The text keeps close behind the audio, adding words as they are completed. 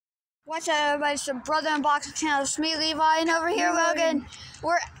What's up, everybody? It's the Brother Unboxing Channel. It's me, Levi, and over here, Logan.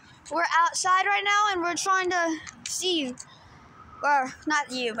 We're outside right now, and we're trying to see you. Or,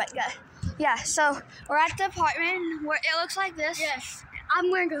 not you, but yeah. So, we're at the apartment where it looks like this. Yes. I'm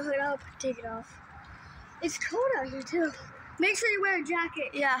wearing a hood. I'll take it off. It's cold out here, too. Make sure you wear a jacket.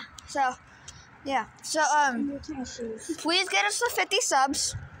 Yeah. So, please get us to 50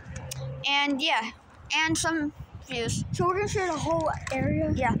 subs. And, and some views. So we're going to share the whole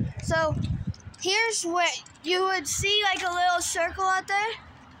area? Yeah. So, here's what you would see, like a little circle out there.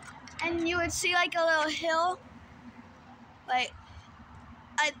 And you would see, like, a little hill. Like,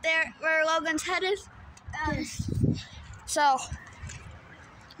 right there where Logan's head is. Yes. So,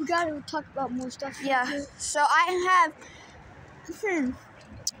 We got to talk about more stuff. yeah. So, I have...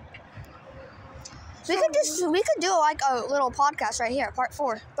 We could do like a little podcast right here, part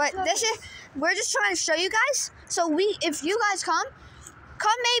 4. But we're just trying to show you guys. So if you guys come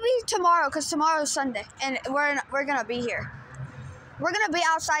maybe tomorrow, because tomorrow's Sunday, and we're gonna be here. We're gonna be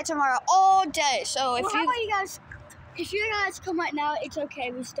outside tomorrow all day. So If you guys come right now, it's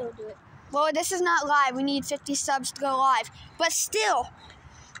okay. We still do it. Well, this is not live. We need 50 subs to go live. But still,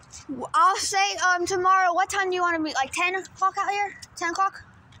 I'll say tomorrow. What time do you want to meet? Like 10 o'clock out here? 10 o'clock?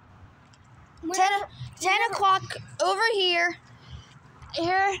 10 o'clock over here.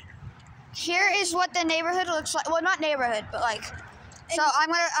 Here is what the neighborhood looks like. Well, not neighborhood, but like. So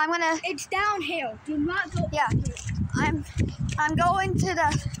I'm gonna. It's downhill. Do not go. Yeah, I'm going to the.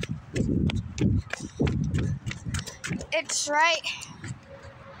 It's right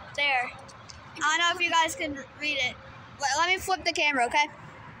there. I don't know if you guys can read it. Let me flip the camera, okay?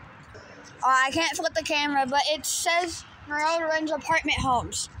 I can't flip the camera, but it says Monroe Range Apartment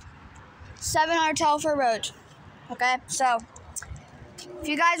Homes. 700 Telfair Road. Okay, so if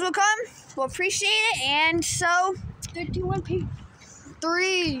you guys will come, we'll appreciate it. And so, 3, 2, 1, peace.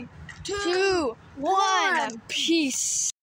 3, 2, 1, peace.